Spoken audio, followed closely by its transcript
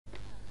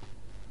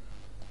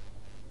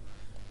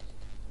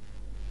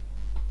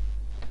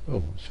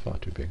Oh, it's far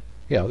too big.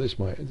 Yeah, this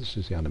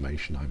is the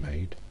animation I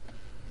made,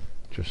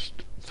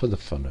 just for the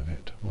fun of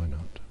it. Why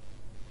not?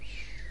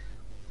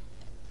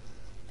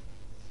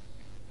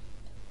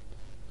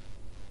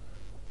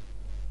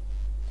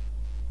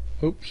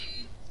 Oops,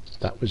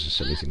 that was a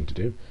silly thing to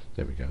do.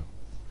 There we go.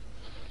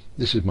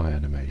 This is my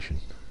animation.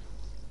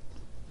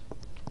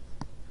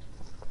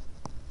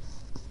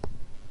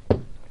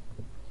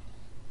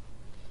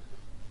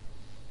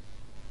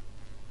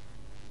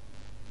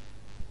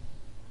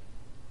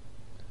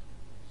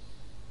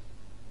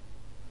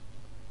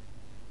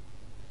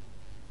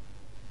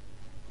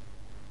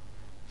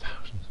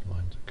 Thousands of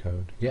lines of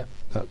code. Yeah,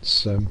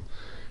 that's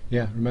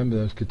yeah. Remember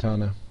those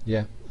katana?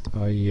 Yeah,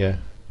 I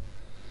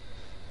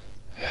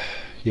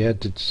yeah,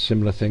 did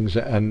similar things.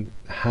 And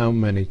how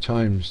many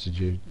times did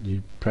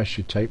you press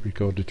your tape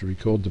recorder to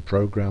record the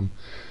program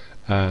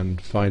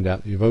and find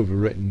out that you've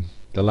overwritten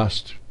the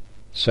last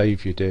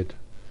save you did,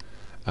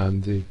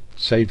 and the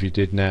save you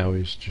did now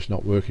is just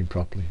not working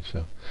properly?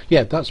 So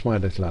yeah, that's my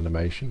little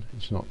animation.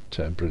 It's not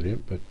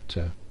brilliant, but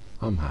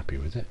I'm happy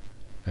with it.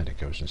 And it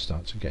goes and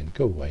starts again.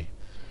 Go away.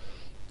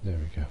 There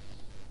we go.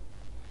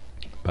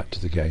 Back to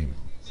the game.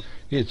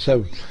 Yeah,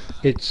 so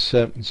it's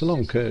a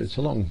long curve. It's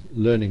a long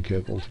learning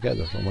curve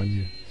altogether from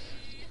when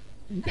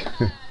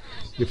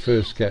you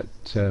first get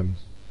you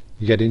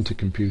get into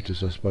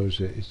computers. I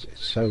suppose it's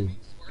so.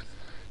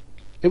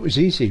 It was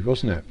easy,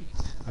 wasn't it?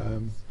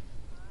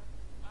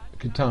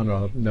 Katana,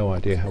 I have no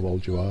idea how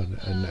old you are,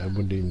 and I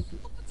wouldn't even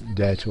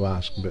dare to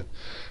ask. But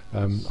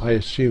I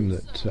assume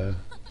that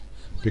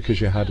because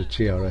you had a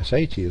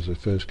TRS-80 as a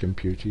first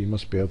computer, you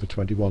must be over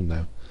 21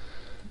 now.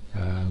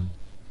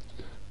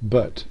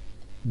 But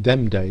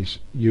them days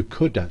you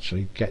could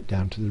actually get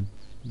down to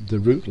the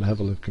root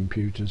level of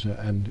computers,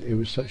 and it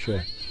was such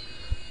a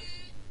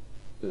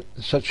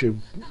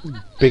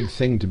big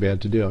thing to be able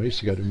to do. I used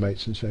to go to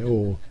mates and say,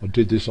 "Oh, I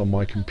did this on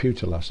my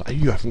computer last night."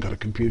 "You haven't got a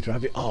computer,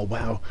 have you?" "Oh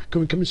wow,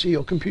 come and see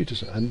your computer."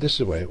 And this is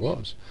the way it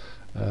was.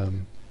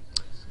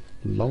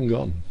 Long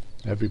gone.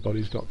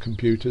 Everybody's got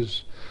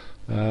computers.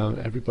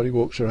 Everybody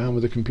walks around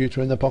with a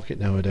computer in their pocket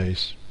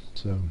nowadays.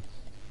 So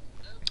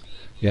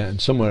yeah, and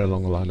somewhere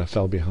along the line I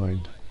fell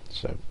behind.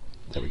 So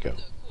there we go.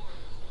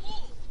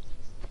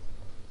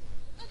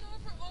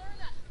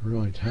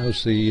 Right,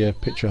 how's the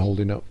picture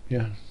holding up?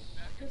 Yeah,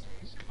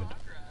 good.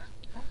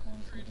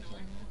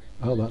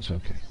 Oh, that's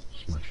okay.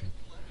 Smashing.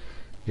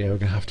 Yeah, we're going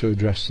to have to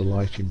address the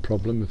lighting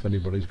problem. If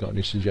anybody's got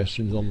any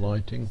suggestions on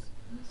lighting.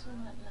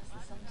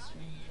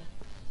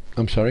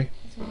 I'm sorry?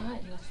 It's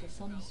alright unless the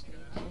sun's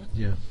streaming.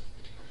 Yeah.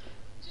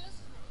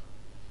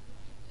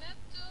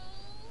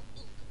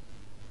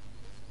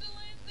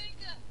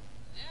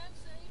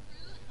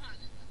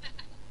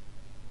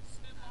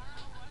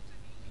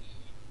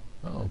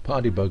 Oh,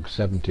 Partybug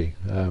 70.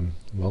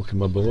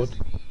 Welcome aboard.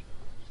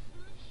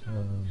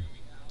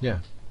 Yeah,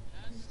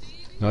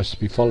 nice to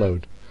be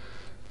followed.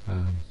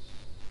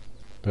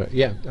 But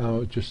yeah, I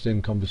was just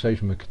in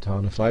conversation with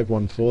Katana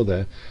 514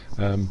 there,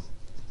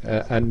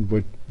 and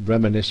we're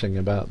reminiscing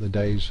about the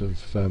days of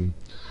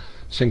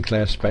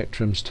Sinclair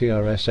Spectrums,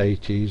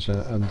 TRS-80s,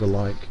 and the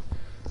like.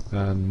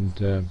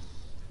 And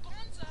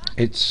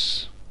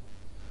it's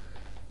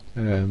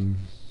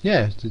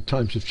yeah, the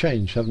times have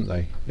changed, haven't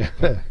they?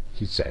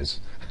 He says.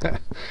 Of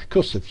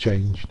course they've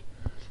changed.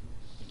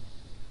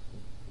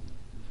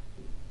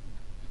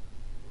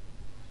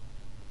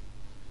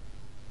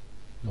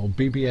 Oh,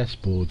 BBS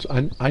boards.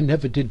 I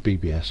never did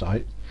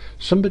BBS.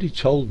 Somebody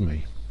told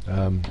me.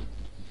 Now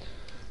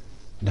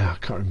I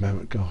can't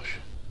remember. Gosh,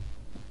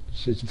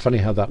 it's funny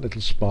how that little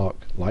spark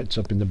lights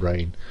up in the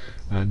brain,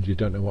 and you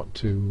don't know what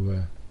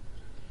to.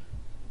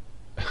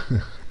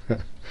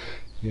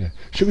 Yeah.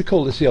 Should we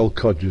call this the old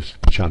Codgers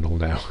channel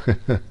now?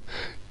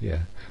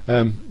 Yeah.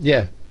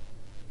 Yeah.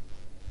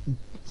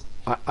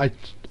 I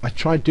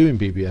tried doing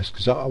BBS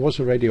because I was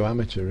a radio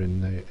amateur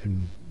in the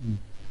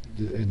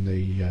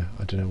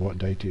I don't know what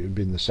date it would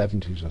be, in the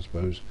 70s, I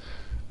suppose,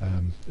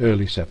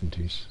 early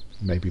 70s,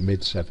 maybe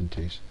mid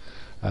 70s,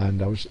 and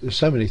there's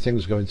so many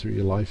things going through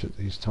your life at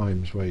these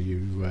times where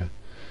you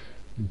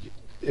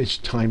it's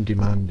time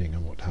demanding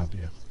and what have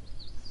you,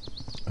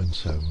 and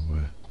so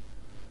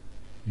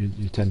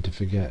you tend to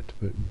forget.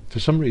 But for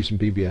some reason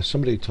BBS,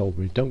 somebody told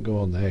me don't go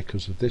on there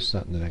because of this,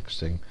 that and the next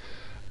thing,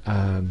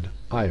 and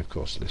I of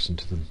course listened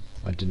to them.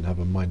 I didn't have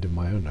a mind of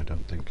my own, I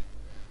don't think.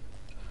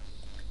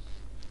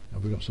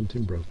 Have we got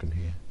something broken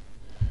here?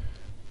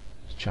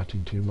 It's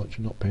chatting too much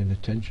and not paying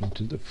attention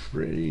to the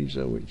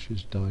freezer which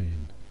is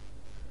dying.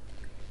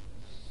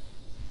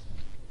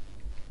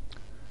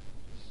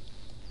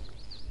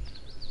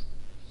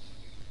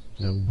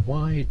 Now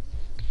why?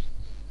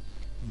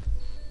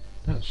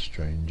 That's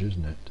strange,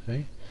 isn't it,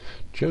 eh?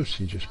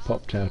 Josie just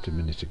popped out a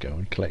minute ago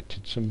and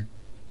collected some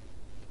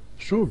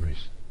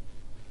strawberries.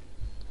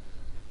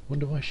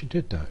 Wonder why she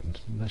did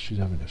that, unless she's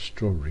having a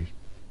strawberry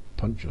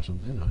punch or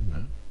something, I don't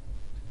know.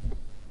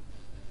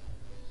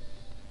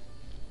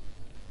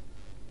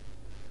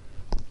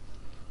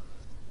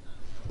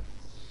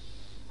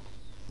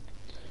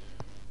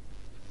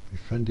 Be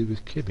friendly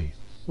with Kibby.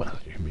 Well,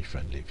 you can be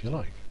friendly if you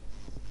like.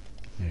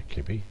 Yeah,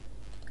 Kibby.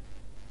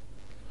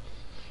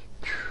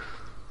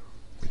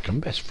 Become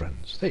best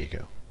friends. There you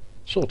go.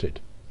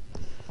 Sorted.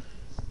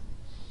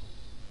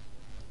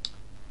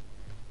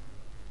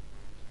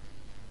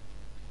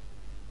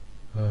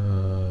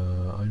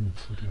 I'm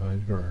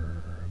 45,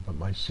 but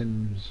my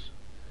Sims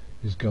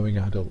is going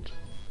adult.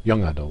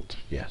 Young adult,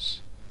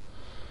 yes.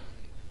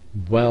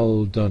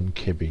 Well done,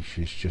 Kibby.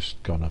 She's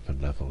just gone up a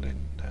level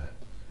in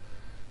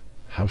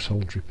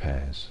household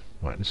repairs.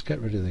 Right, let's get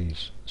rid of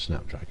these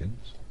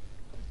snapdragons.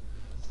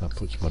 That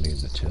puts money in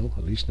the till,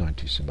 at least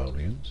 90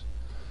 simoleons.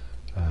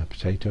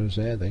 Potatoes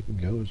there, they can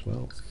go as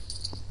well.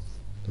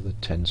 Another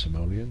 10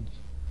 simoleons.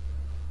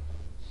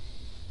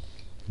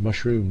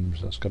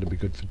 Mushrooms, that's got to be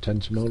good for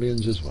 10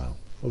 simoleons as well.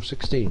 Oh,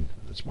 16.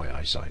 That's my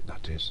eyesight,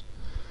 that is.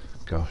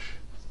 Gosh.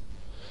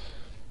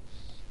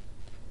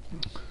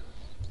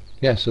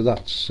 Yeah, so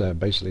that's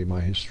basically my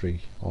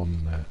history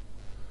on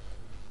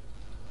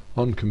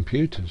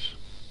computers.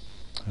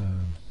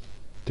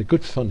 They're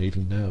good fun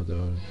even now,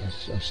 though.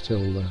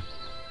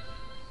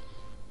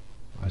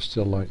 I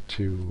still like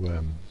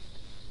to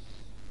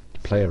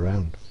play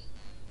around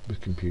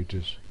with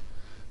computers,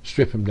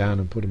 strip them down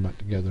and put them back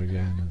together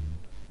again, and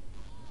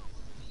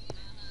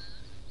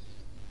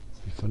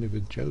be funny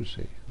with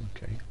Josie.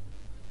 Okay.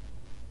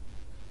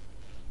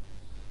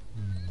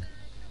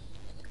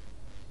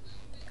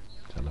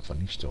 Tell a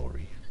funny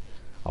story.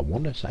 I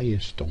want to say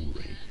a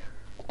story.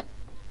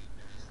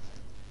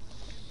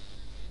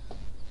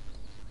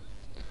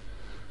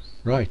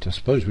 Right, I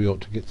suppose we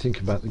ought to think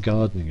about the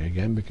gardening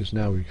again, because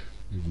now we've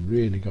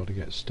really got to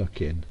get stuck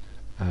in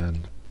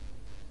and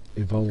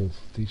evolve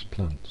these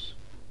plants.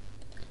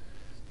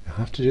 You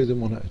have to do them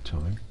one at a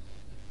time,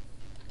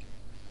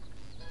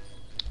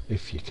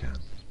 if you can.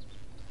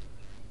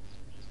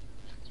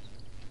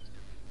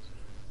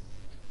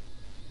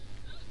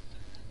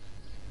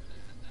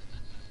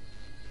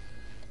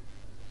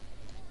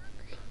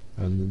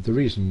 And the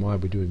reason why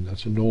we're doing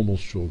that's a normal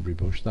strawberry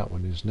bush, that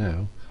one is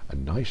now a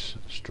nice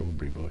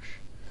strawberry bush,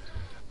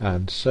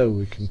 and so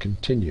we can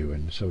continue,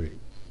 and so it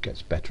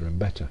gets better and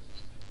better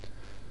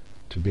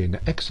to be an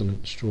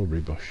excellent strawberry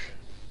bush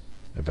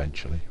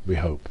eventually, we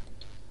hope.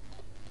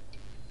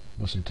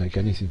 Mustn't take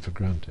anything for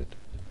granted.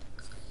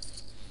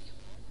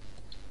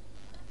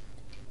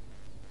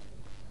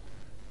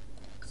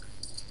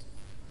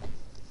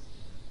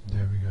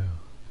 There we go.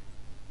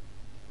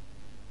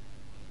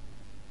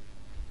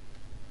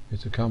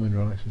 It's a calm and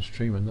relaxing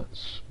stream, and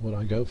that's what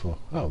I go for.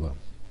 Oh well,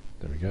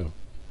 there we go.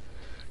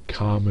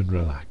 Calm and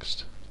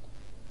relaxed.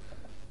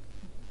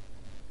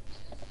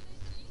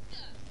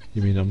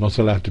 You mean I'm not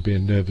allowed to be a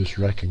nervous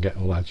wreck and get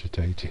all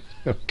agitated?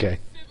 Okay,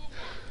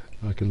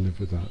 I can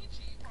live with that.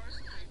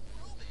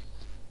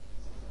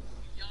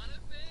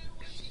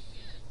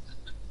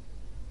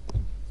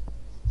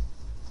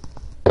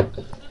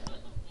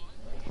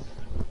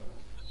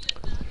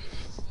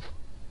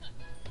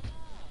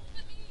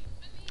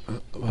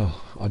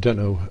 Well, I don't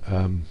know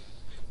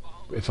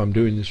if I'm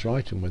doing this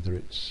right, and whether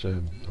it's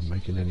I'm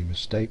making any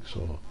mistakes,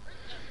 or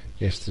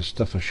if the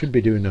stuff I should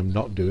be doing I'm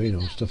not doing,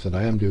 or stuff that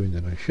I am doing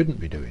that I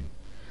shouldn't be doing.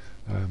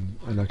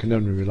 And I can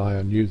only rely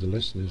on you, the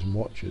listeners and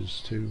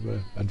watchers,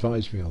 to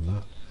advise me on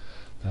that.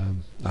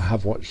 I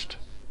have watched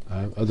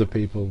other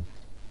people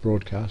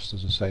broadcast,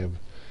 as I say.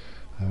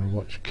 I've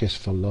watched Kiss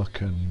for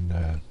Luck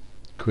and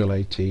Quill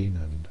 18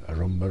 and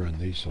Arumba and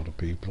these sort of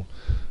people,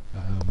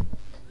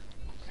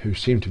 who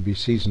seem to be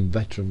seasoned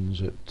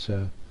veterans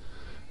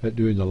at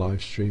doing the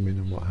live streaming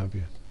and what have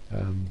you.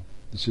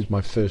 This is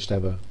my first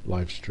ever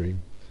live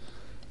stream,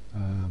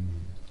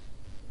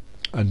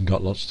 and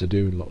got lots to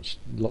do, lots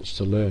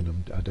to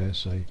learn. I dare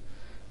say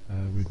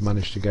we've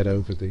managed to get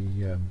over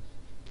the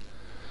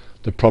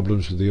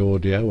problems with the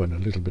audio,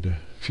 and a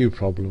few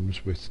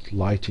problems with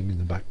lighting in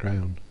the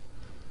background,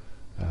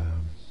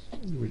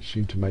 which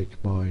seem to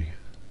make my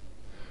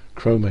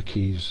chroma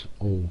keys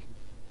all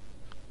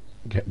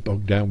get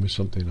bogged down with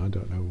something, I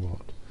don't know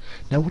what.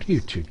 Now what are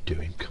you two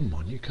doing? Come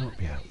on, you can't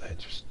be out there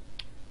just...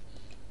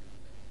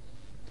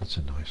 That's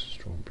a nice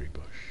strawberry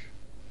bush.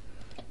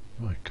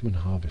 Right, come and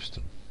harvest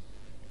them.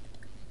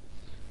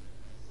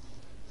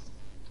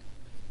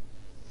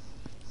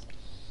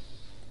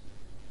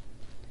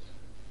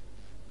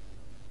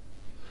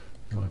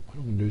 Right, what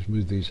I'm going to do is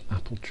move these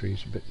apple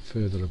trees a bit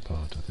further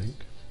apart, I think.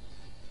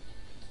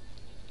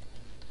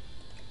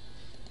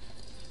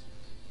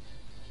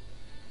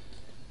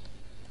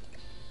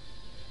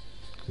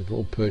 They're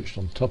all perched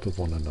on top of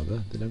one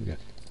another, they don't get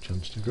a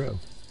chance to grow.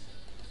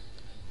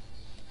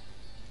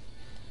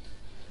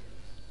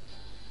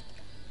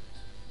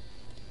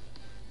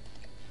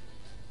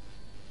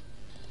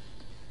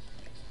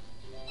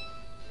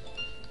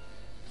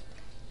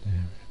 Yeah,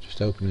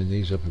 just opening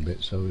these up a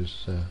bit so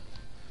as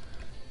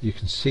you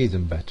can see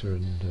them better,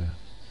 and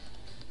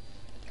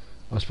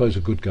I suppose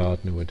a good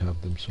gardener would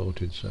have them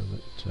sorted so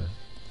that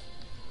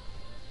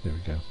there we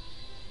go,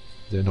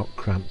 they're not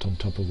cramped on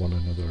top of one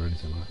another or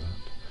anything like that.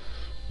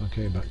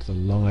 Okay, back to the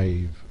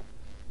live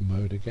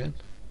mode again.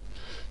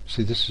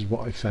 See, this is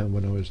what I found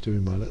when I was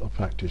doing my little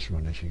practice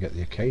run, is you get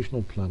the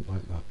occasional plant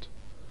like that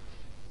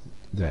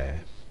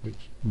there,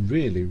 which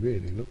really,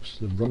 really looks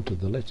the runt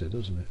of the litter,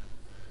 doesn't it?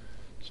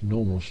 It's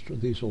normal,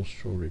 these are all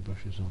strawberry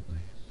bushes, aren't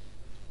they?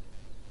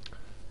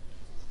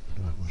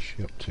 Right, what's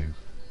she up to?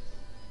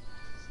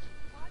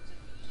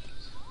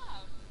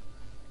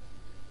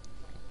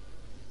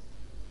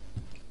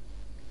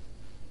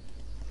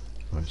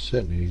 Right,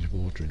 certainly needs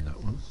water in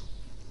that one.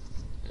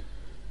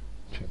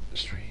 Check the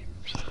streams.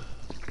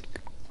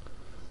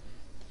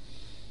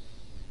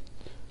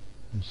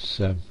 It's,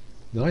 the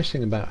nice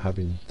thing about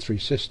having three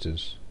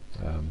sisters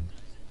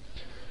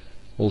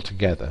all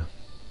together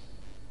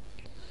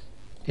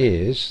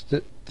is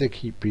that they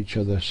keep each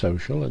other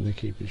social and they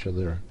keep each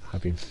other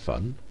having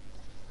fun.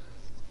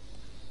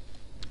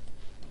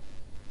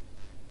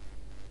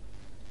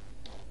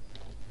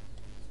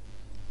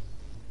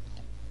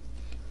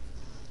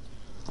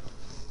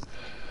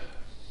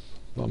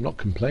 Well, I'm not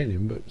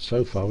complaining, but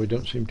so far we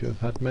don't seem to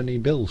have had many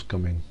bills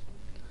coming.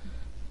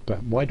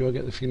 But why do I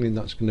get the feeling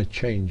that's going to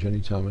change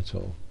any time at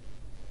all?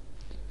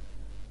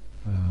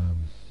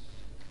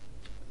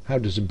 How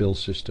does a bill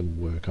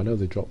system work? I know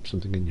they drop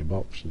something in your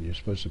box and you're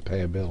supposed to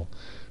pay a bill,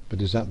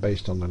 but is that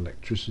based on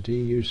electricity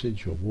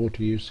usage or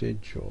water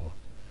usage, or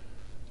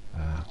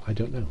I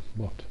don't know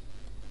what?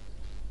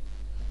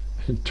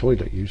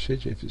 Toilet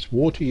usage. If it's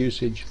water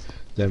usage,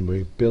 then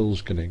our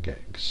bill's going to get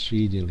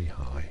exceedingly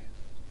high.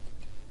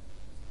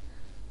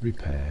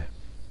 Repair.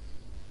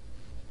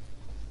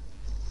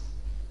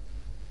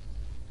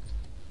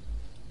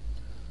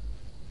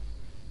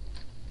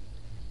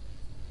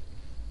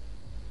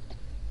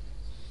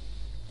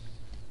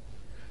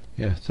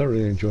 Yeah,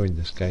 thoroughly enjoying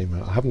this game.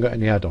 I haven't got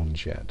any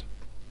add-ons yet.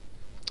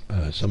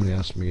 Somebody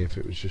asked me if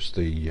it was just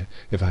the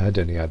if I had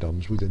any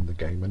add-ons within the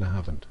game, and I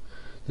haven't.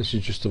 This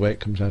is just the way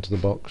it comes out of the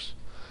box.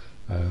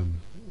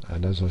 And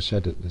as I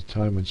said at the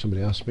time when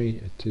somebody asked me,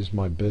 it is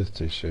my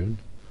birthday soon,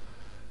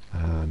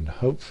 and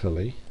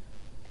hopefully,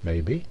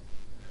 maybe,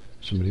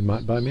 somebody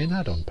might buy me an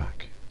add-on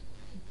pack.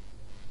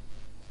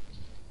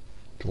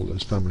 To all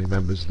those family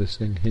members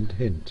listening, hint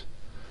hint.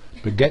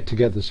 But get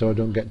together so I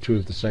don't get two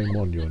of the same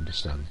one, you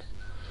understand.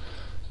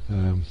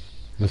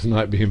 Nothing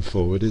like being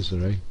forward, is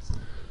there, eh?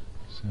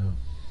 So,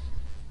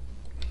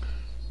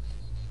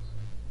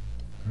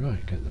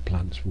 right, get the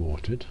plants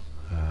watered.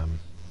 Oh,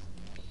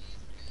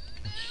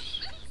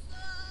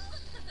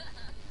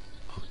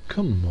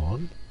 come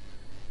on.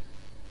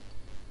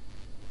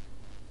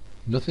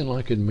 Nothing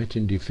like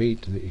admitting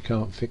defeat that you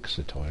can't fix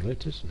the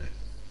toilet, isn't it?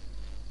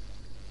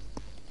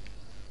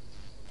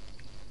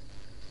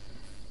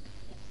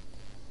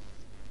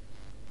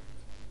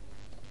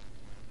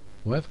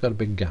 Well, I've got a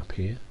big gap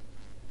here.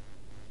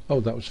 Oh,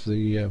 that was for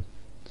the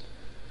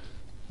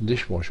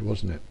dishwasher,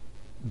 wasn't it?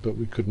 But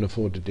we couldn't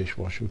afford a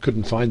dishwasher. We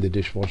couldn't find the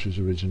dishwashers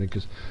originally,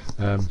 because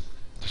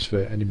just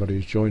for anybody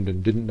who's joined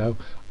and didn't know,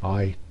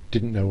 I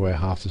didn't know where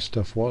half the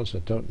stuff was. I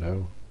don't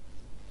know.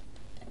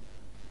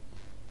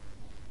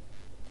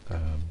 I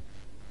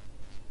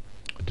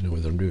don't know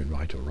whether I'm doing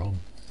right or wrong.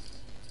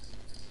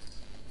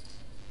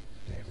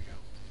 There we go.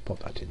 Pop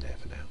that in there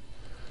for now.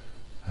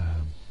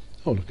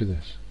 Oh, look at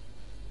this.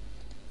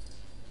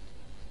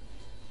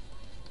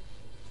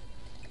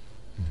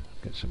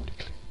 Get somebody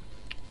clean.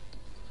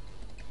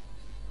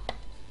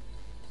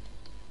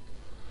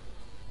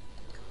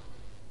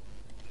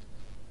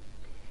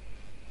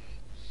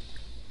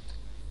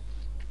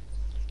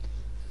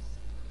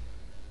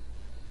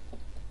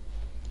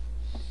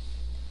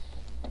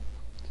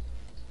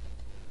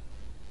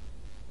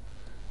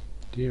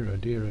 Dear, oh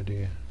dear, oh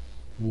dear.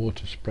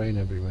 Water spraying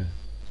everywhere.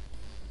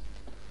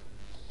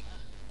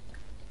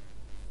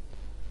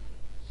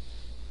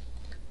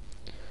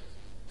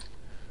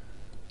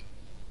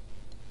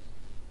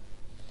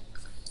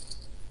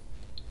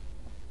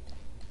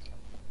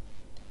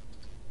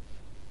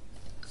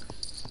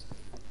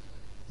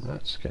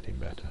 That's getting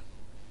better.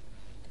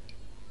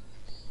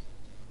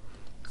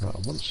 Right, I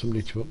want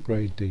somebody to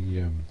upgrade the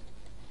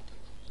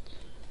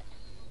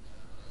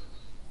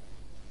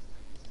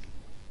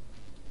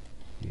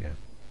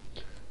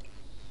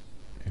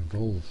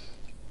evolve.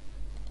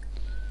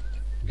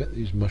 Get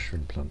these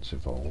mushroom plants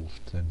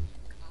evolved, then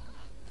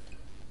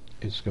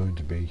it's going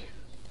to be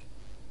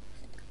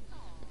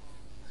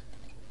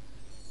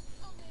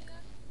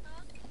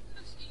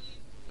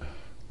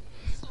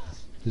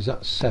is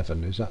that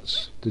 7? Is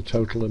that the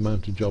total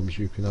amount of jobs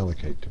you can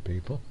allocate to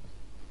people?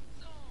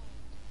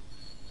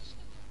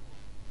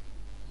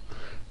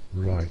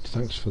 Right,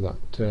 thanks for that,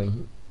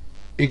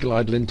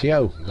 eagle-eyed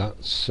Lintio.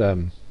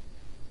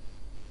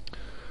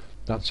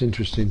 That's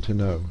interesting to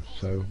know.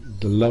 So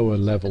the lower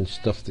level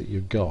stuff that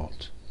you've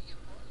got,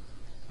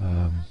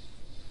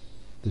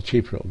 the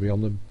cheaper it'll be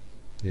on the,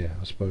 yeah,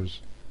 I suppose.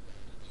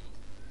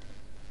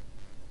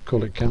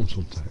 Call it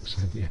council tax,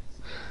 then, yeah.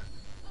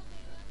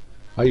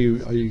 Are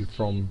you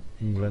from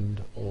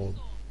England or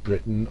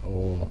Britain,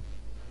 or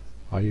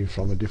are you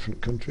from a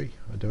different country?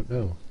 I don't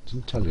know. It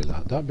doesn't tell you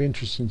that. That'd be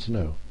interesting to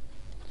know.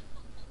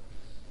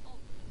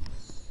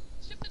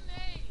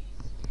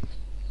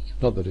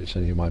 Not that it's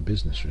any of my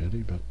business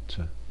really, but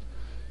it'd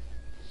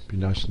be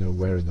nice to know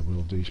where in the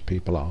world these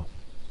people are.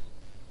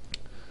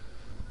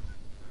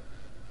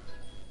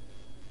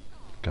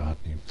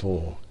 Gardening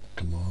 4,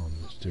 come on,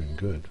 it's doing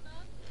good.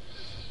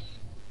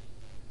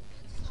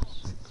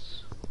 6.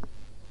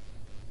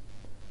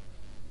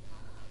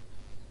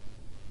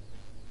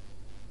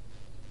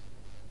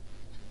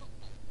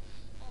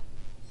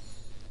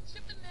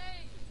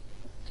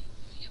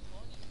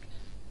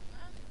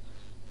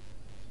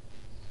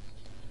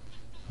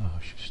 Oh,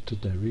 she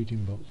stood there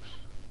reading books.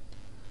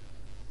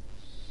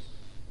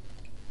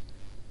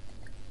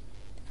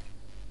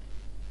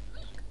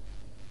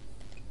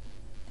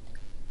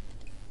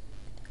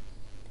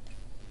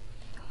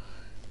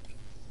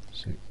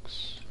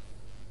 Six,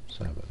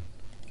 7.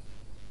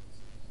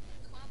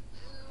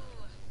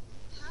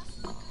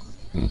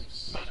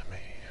 Pardon me.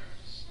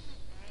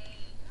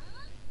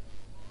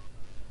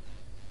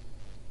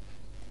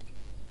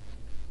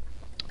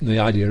 The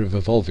idea of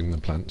evolving the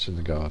plants in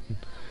the garden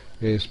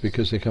is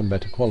because they come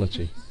better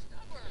quality.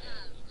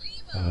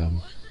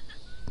 I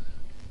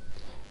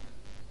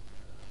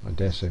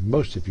dare say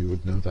most of you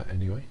would know that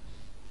anyway.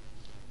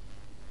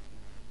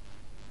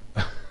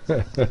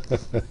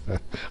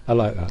 I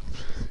like that.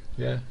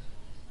 Yeah.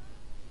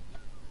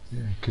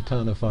 Yeah,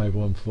 Katana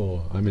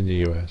 514. I'm in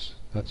the US.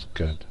 That's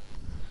good.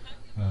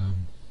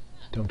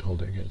 Don't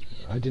hold it against me.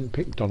 I didn't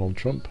pick Donald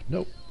Trump.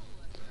 Nope.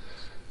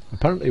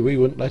 Apparently we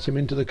wouldn't let him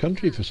into the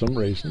country for some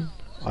reason.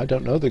 I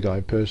don't know the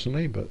guy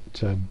personally, but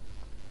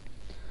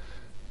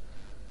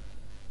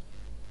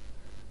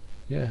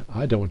yeah,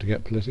 I don't want to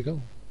get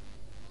political.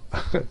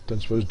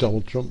 Don't suppose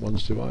Donald Trump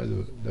wants to either,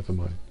 but never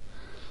mind.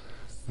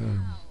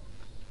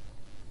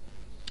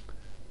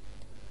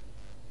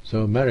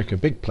 So America,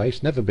 big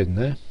place, never been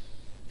there.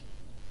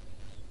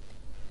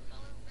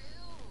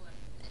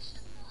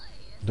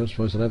 Don't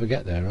suppose I'll ever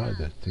get there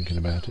either, thinking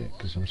about it,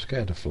 because I'm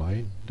scared of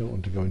flying. Don't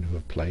want to go into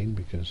a plane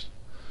because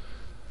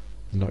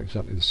not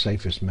exactly the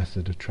safest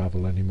method of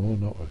travel anymore.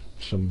 Not with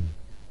some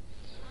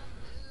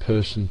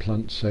person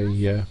plants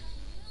a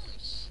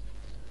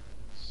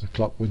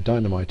clock with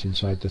dynamite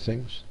inside the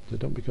things. They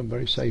don't become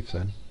very safe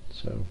then.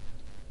 So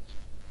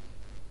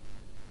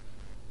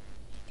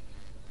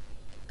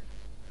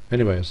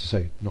anyway, as I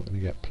say, not going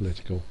to get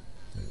political.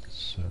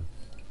 It's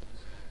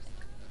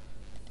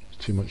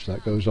too much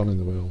that goes on in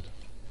the world.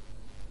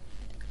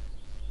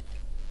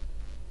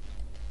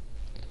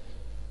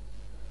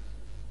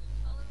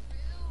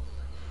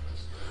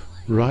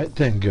 Right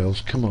then, girls,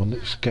 come on,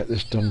 let's get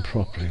this done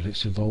properly.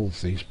 Let's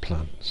evolve these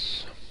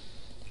plants.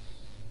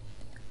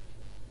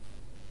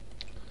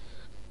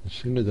 The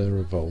sooner they're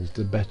evolved,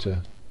 the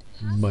better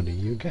money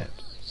you get.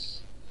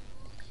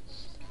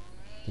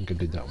 I think I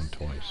did that one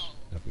twice.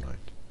 Never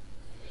mind.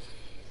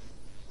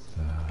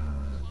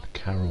 And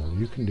Carol,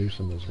 you can do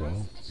some as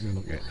well. You're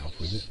not getting off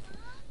with it.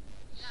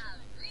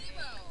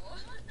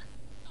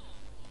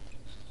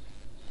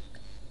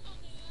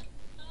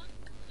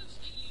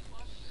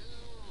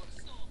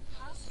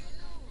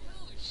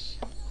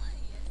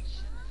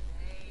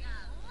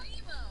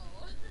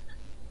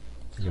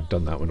 I think I've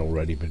done that one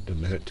already, but it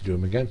doesn't hurt to do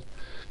them again,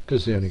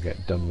 because they only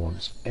get done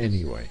once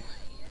anyway.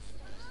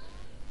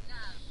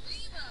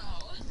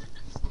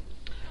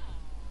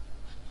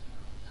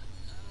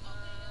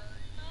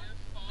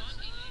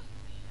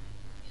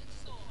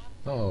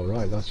 Oh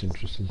right, that's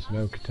interesting to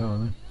know,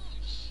 Katana.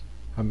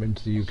 I haven't been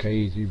to the UK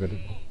either, but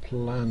I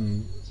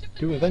plan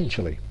to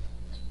eventually.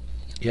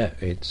 Yeah,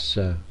 it's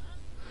one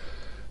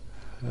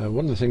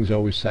of the things I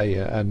always say,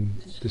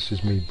 and this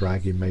is me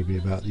bragging maybe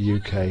about the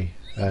UK,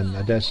 and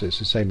I dare say it's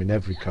the same in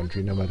every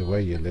country, no matter where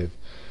you live.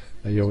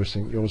 You always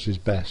think yours is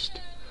best.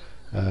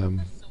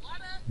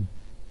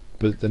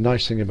 But the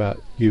nice thing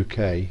about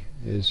UK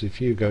is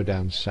if you go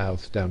down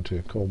south, down to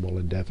Cornwall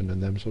and Devon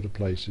and them sort of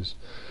places,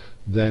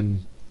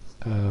 then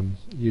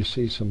you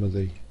see some of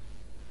the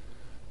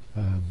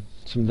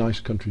some nice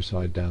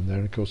countryside down there.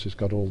 And of course, it's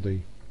got all the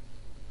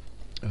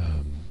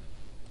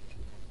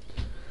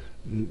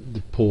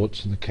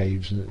ports and the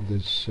caves, and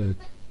there's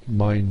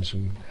mines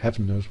and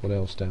heaven knows what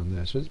else down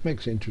there. So it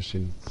makes it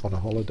interesting on a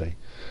holiday.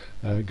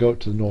 Go up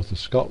to the north of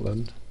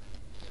Scotland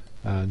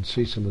and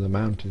see some of the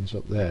mountains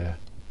up there,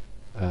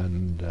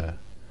 and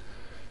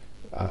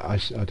I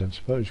don't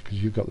suppose,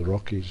 because you've got the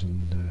Rockies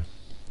and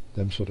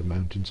them sort of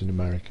mountains in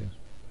America,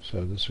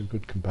 so that's a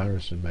good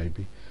comparison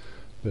maybe.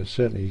 But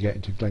certainly you get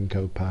into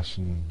Glencoe Pass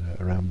and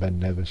around Ben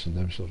Nevis and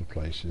them sort of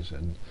places,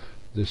 and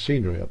the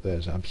scenery up there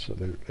is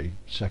absolutely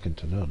second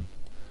to none.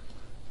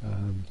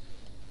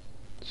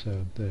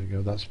 So there you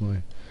go, that's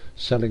my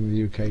selling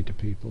the UK to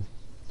people.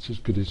 It's as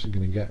good as you're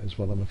going to get as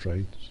well, I'm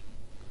afraid.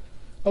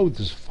 Oh,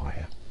 there's a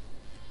fire.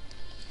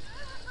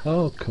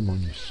 Oh, come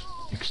on, you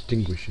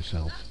extinguish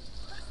yourself.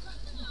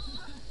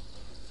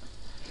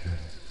 Yeah.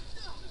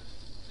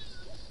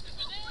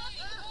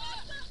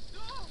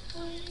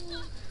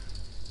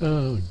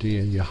 Oh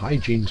dear, your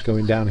hygiene's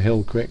going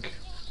downhill quick.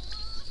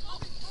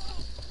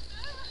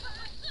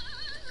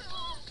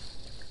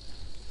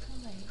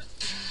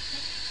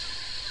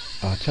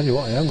 I'll tell you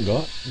what I haven't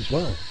got as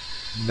well,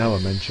 now I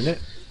mention it.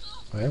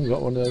 I haven't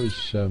got one of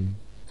those. I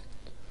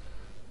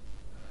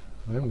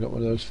haven't got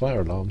one of those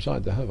fire alarms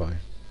either, have I?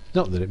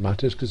 Not that it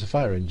matters, because the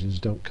fire engines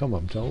don't come,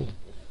 I'm told.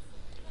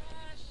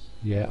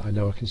 Yeah, I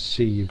know. I can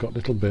see you've got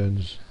little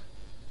burns.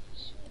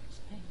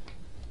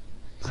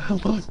 How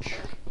much?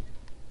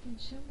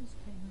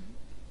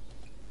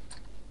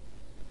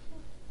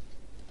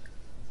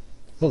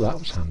 Well, that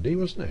was handy,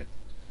 wasn't it?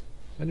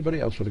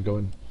 Anybody else want to go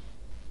and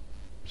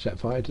set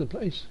fire to the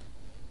place?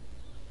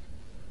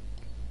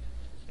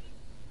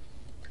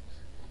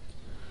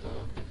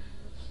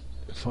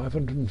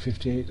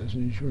 $558 as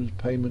an insurance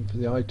payment for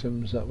the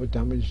items that were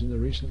damaged in the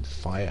recent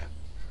fire.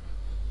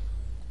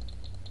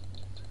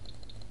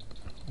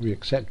 We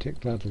accept it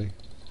gladly.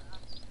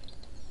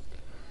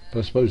 But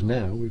I suppose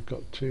now we've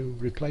got to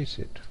replace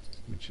it,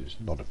 which is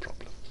not a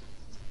problem,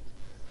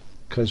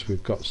 because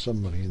we've got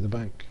some money in the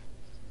bank.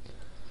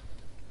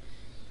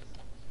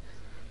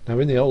 Now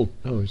in the old,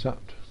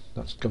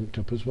 that's gunked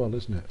up as well,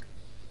 isn't it?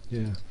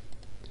 Yeah.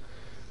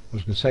 I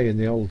was going to say, in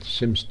the old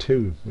Sims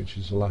 2, which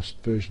is the last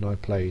version I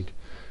played,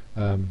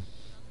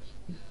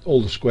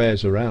 all the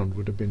squares around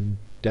would have been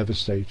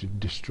devastated,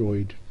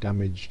 destroyed,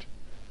 damaged,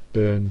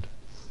 burned,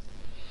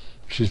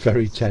 which is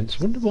very tense.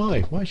 I wonder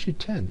why. Why is she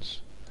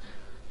tense?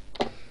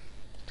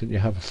 Didn't you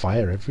have a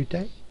fire every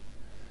day?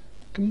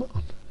 Come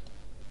on.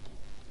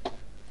 Come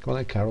on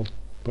then, Carol.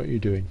 What are you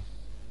doing?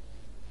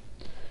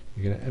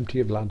 You're going to empty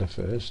your bladder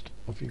first.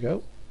 Off you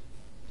go.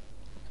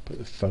 Put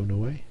the phone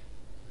away.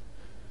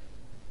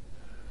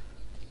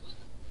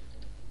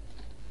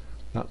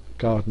 That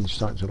garden's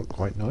starting to look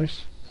quite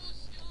nice.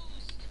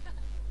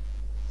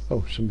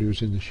 Oh, somebody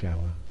was in the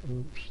shower.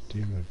 Oops,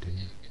 dear oh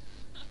dear.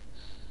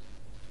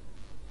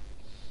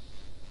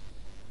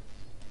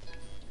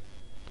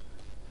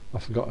 I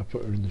forgot I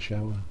put her in the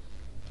shower.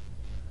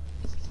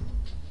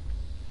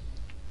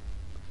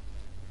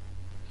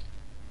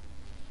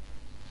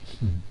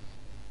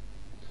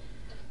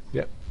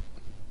 Yep.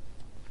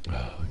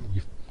 Oh,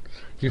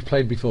 you've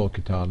played before,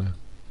 Katana.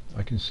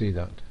 I can see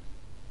that.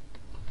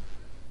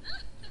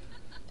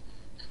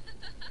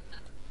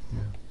 Yeah.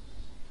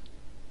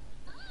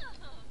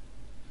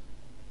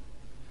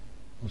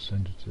 I'll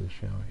send her to the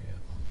shower. Yeah.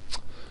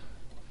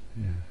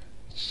 Yeah.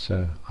 It's.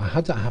 I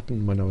had that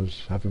happen when I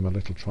was having my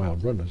little trial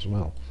run as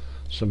well.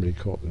 Somebody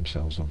caught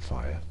themselves on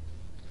fire,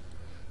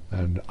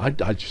 and I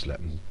just let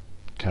them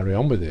carry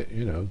on with it.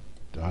 You know,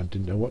 I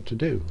didn't know what to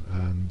do,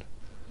 and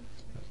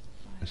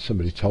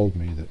somebody told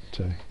me that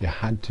you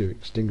had to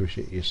extinguish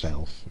it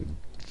yourself. And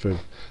for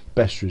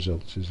best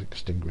results is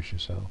extinguish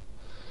yourself.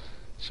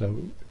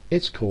 So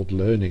it's called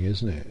learning,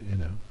 isn't it? You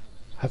know,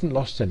 I haven't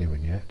lost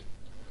anyone yet,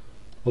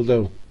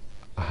 although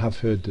I have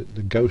heard that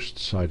the ghost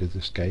side of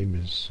this game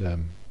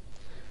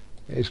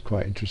is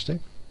quite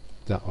interesting.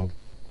 I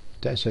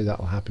dare say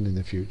that'll happen in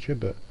the future,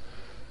 but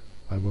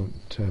I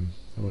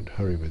won't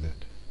hurry with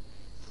it.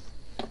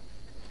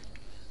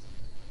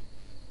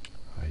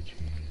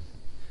 Hygiene.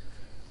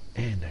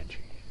 Energy.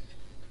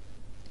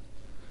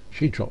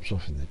 She drops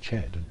off in the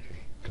chair, doesn't she?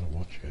 Gotta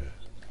watch her.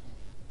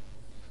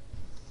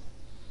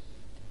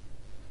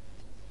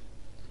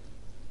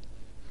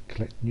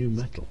 Collect new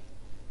metal.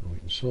 We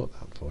can sort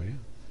that for you.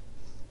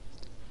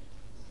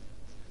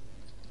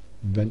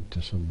 Vent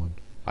to someone.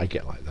 I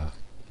get like that.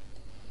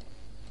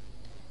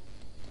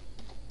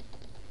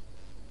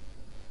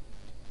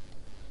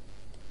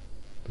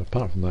 But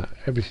apart from that,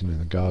 everything in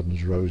the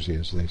garden's rosy,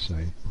 as they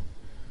say.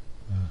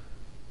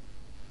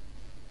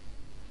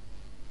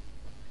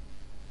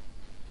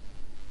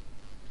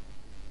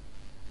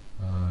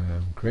 I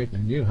am creating a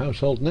new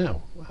household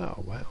now.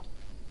 Wow, wow.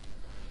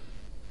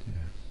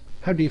 Yeah.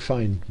 How do you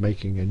find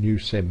making a new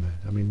sim?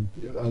 I mean,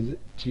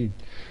 do you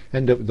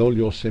end up with all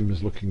your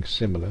sims looking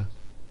similar,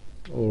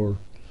 or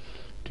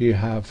do you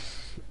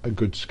have a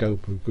good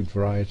scope, a good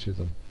variety of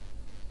them?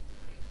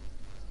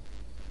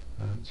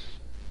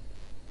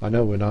 I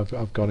know when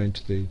I've gone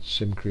into the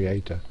sim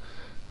creator,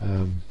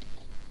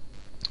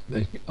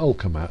 they all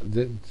come out,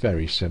 they're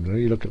very similar.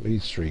 You look at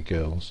these three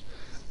girls,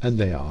 and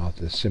they're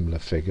similar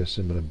figure,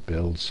 similar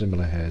build,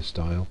 similar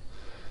hairstyle.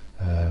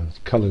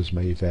 Colours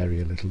may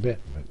vary a little bit,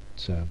 but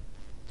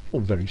all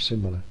very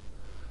similar.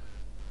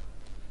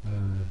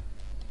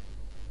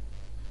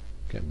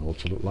 Get them all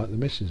to look like the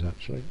missus,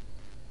 actually.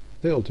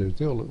 They all do,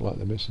 they all look like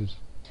the missus.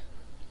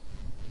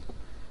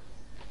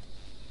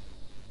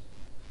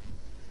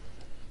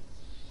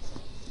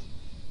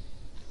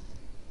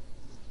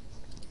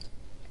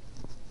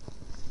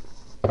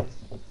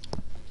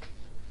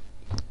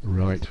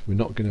 Right, we're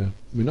not going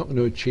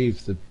to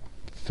achieve the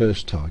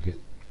first target,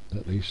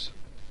 at least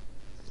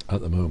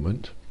at the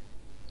moment,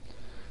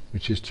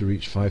 which is to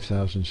reach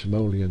 5,000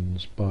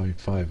 simoleons by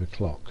 5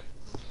 o'clock.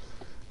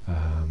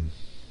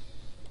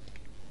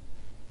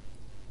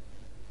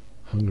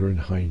 Hunger and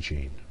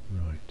hygiene,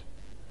 right.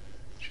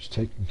 She's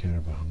taking care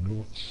of her hunger.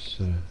 What's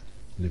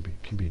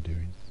Kibby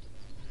doing?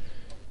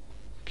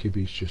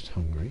 Kibby's just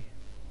hungry.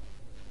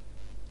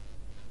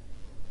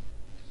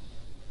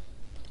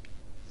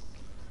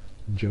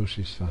 And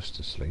Josie's fast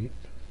asleep.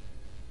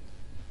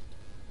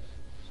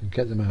 and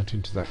get them out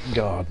into that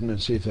garden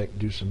and see if they can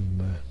do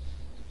some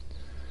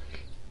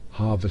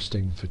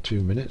harvesting for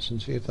 2 minutes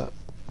and see if that...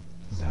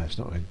 No, it's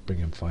not going to bring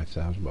in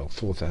 5,000, well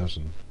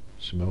 4,000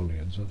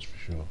 simoleons, that's for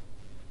sure.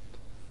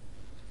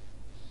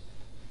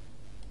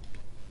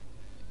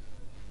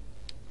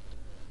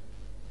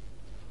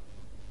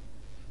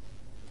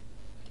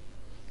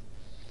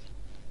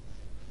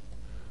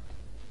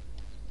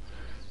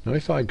 Now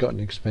if I got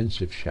an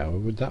expensive shower,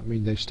 would that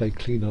mean they stay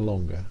cleaner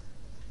longer?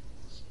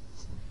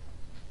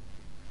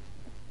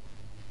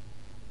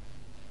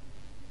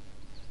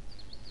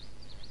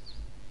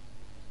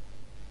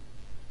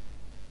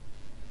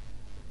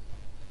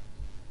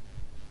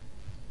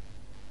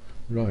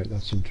 Right,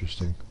 that's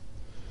interesting.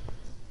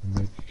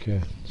 Make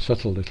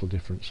subtle little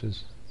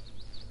differences.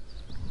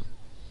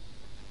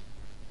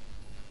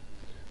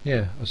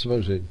 Yeah, I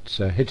suppose it's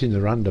hitting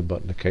the random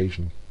button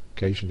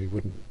occasionally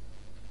wouldn't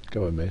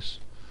go amiss.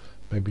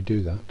 Maybe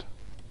do that.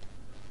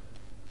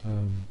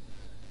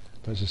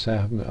 But as I say,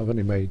 I've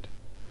only made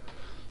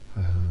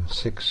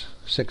six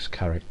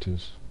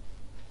characters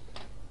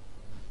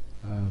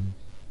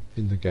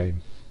in the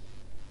game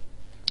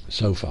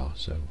so far.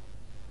 So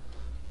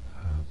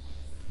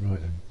right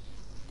then,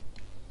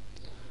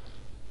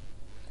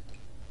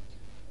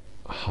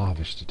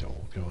 harvest it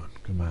all. Go on,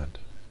 command.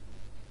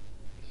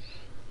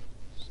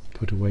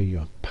 Put away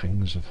your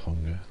pangs of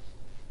hunger.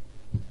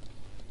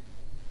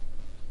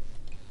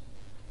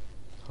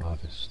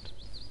 Harvest.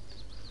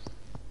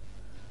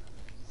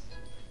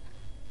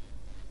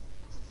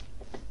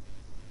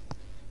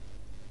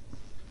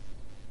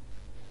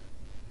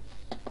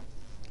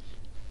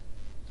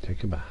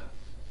 Take a bath.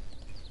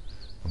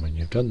 And when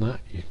you've done that,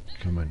 you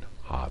come and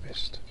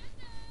harvest.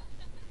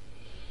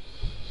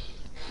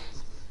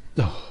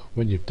 Oh,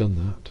 when you've done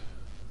that...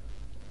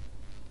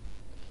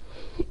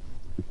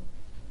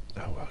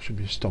 Oh well, she'll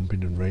be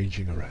stomping and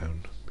raging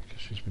around because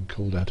she's been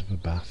called out of her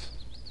bath.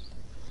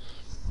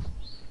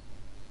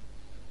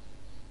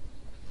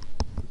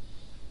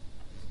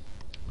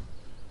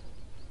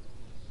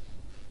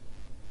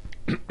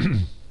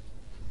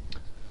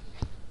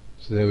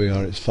 So there we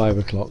are, it's 5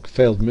 o'clock.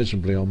 Failed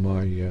miserably on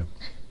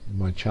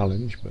my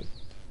challenge, but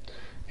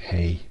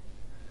hey,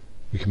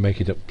 we can make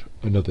it up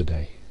another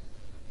day.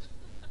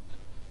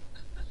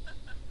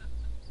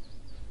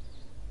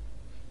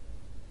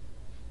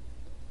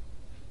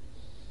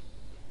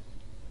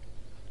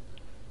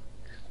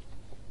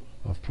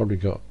 I've probably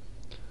got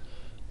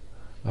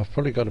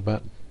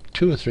about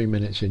 2 or 3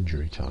 minutes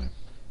injury time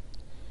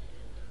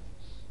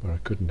where I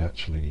couldn't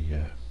actually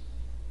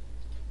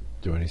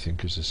do anything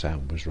because the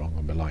sound was wrong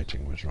and the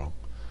lighting was wrong.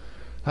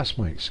 That's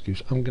my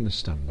excuse. I'm going to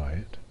stand by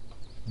it.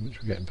 How much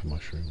are we getting for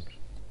mushrooms?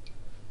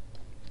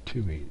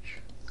 2 each.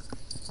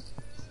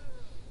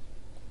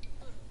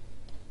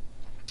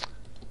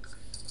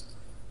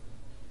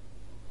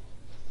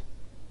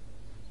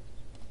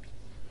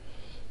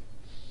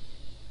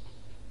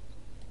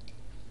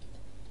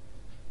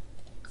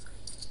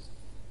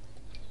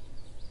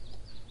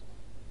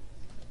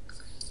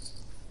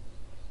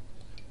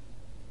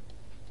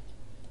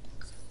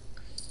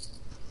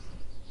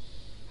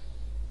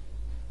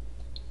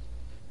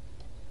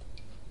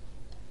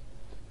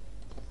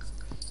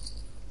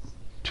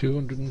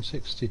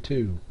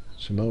 $262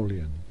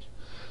 simoleons.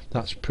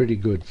 That's pretty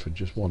good for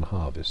just one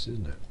harvest,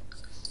 isn't it?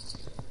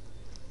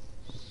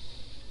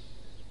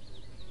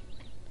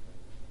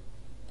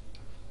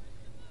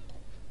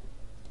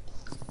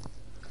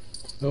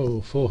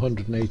 Oh,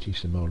 480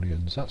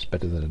 simoleons. That's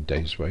better than a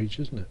day's wage,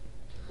 isn't it?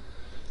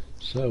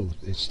 So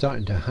it's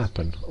starting to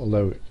happen,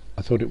 although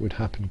I thought it would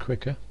happen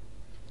quicker.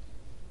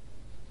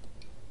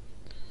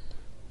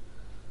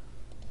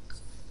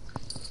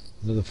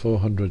 Another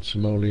 400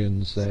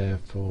 simoleons there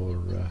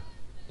for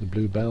the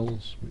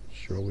bluebells,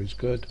 which are always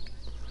good.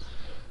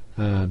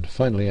 And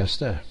finally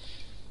Esther.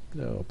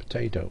 No,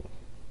 potato.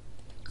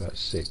 That's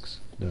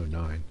 6. No,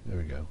 9. There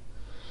we go.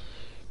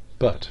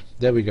 But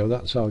there we go,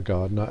 that's our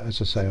garden.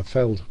 As I say, I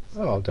failed,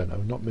 I don't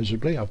know, not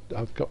miserably.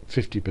 I've got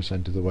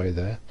 50% of the way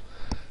there.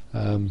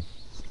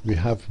 We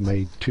have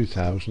made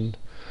 2,000.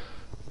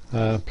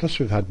 Plus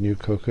we've had new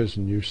cookers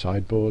and new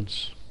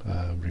sideboards,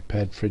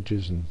 repaired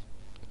fridges and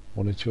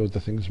 1 or 2 other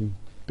things and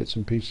bits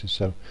and pieces.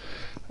 So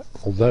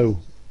although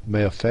may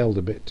have failed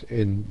a bit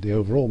in the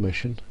overall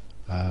mission,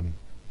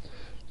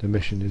 the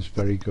mission is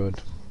very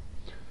good.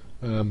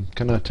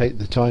 Can I take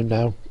the time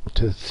now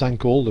to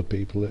thank all the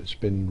people that's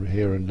been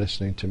here and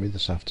listening to me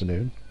this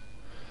afternoon.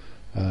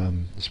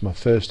 It's my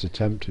first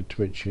attempt at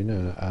twitching,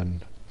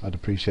 and I'd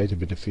appreciate a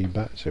bit of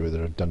feedback, say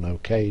whether I've done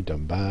okay,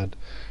 done bad,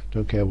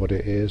 don't care what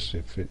it is.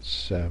 If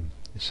it's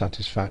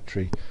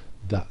satisfactory,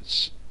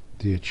 that's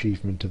the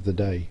achievement of the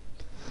day.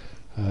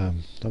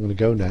 I'm going to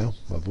go now.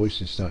 My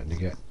voice is starting to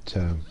get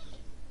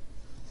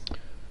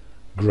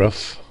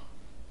gruff.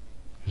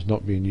 It's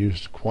not being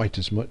used quite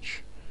as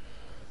much,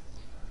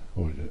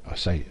 or I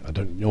say I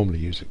don't normally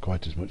use it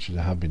quite as much as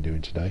I have been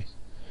doing today.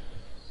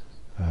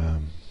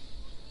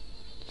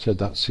 So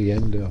that's the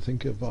end, I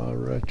think, of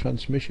our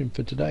transmission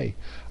for today.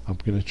 I'm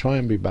going to try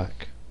and be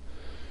back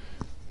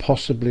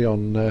possibly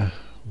on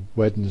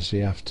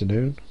Wednesday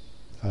afternoon.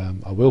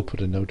 I will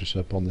put a notice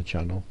up on the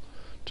channel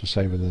to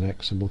say when the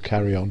next, and we'll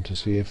carry on to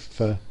see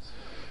if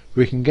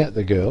we can get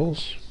the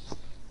girls,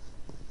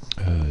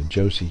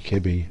 Josie,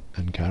 Kibby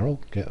and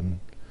Carol, get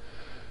them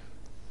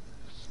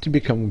to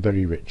become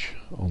very rich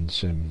on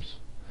Sims.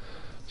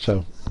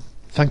 So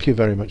thank you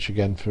very much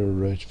again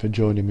for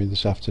joining me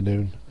this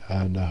afternoon,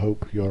 and I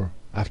hope your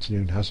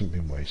afternoon hasn't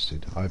been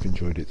wasted. I've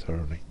enjoyed it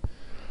thoroughly.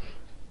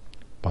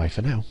 Bye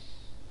for now.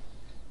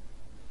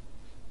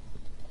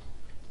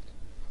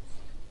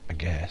 I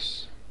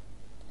guess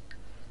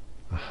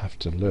I have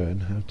to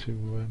learn how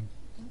to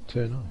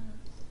turn on.